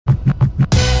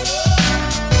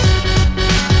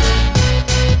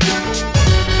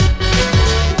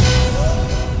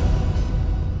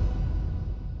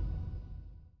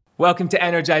Welcome to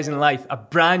Energizing Life, a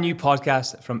brand new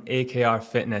podcast from AKR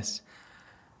Fitness.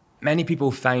 Many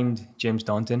people find gyms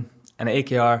daunting, and at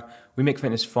AKR, we make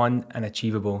fitness fun and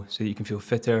achievable so that you can feel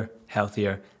fitter,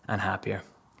 healthier, and happier.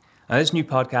 Now, this new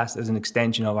podcast is an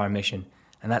extension of our mission,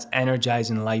 and that's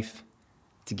energizing life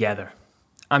together.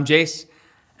 I'm Jace,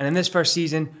 and in this first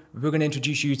season, we're going to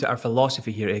introduce you to our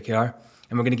philosophy here at AKR,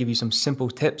 and we're going to give you some simple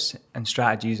tips and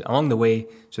strategies along the way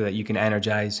so that you can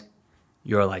energize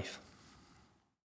your life.